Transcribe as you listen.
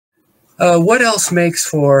What else makes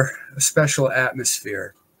for a special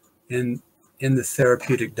atmosphere in the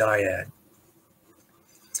therapeutic dyad?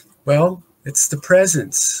 Well, it's the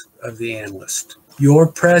presence of the analyst,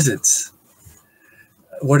 your presence.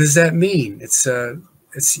 What does that mean? It's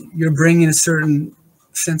you're bringing a certain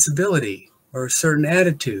sensibility or a certain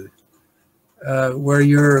attitude, where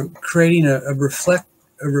you're creating a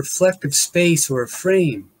reflective space or a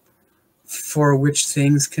frame for which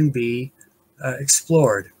things can be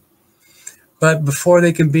explored. But before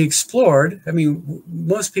they can be explored, I mean,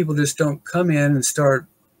 most people just don't come in and start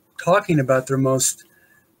talking about their most,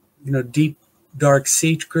 deep, dark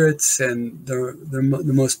secrets and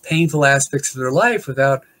the most painful aspects of their life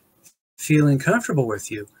without feeling comfortable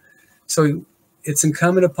with you. So it's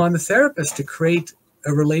incumbent upon the therapist to create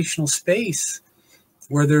a relational space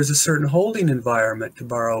where there's a certain holding environment, to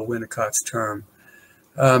borrow Winnicott's term.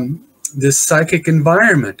 This psychic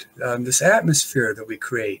environment, this atmosphere that we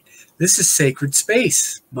create. This is sacred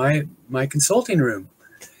space, my consulting room.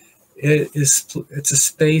 It's a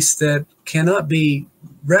space that cannot be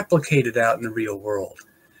replicated out in the real world.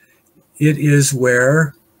 It is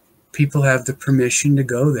where people have the permission to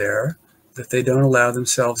go there, that they don't allow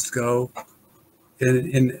themselves to go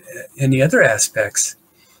in any other aspects.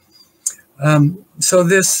 So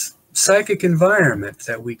this psychic environment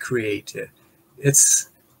that we create, it's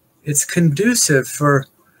conducive for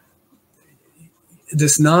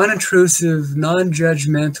this non-intrusive,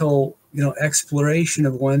 non-judgmental, exploration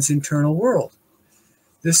of one's internal world.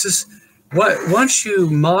 This is what, once you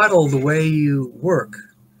model the way you work,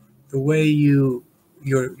 the way your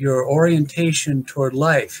orientation toward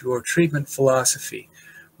life, your treatment philosophy,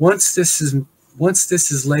 once this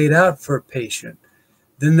is laid out for a patient,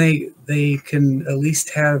 then they can at least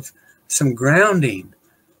have some grounding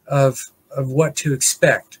of what to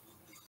expect.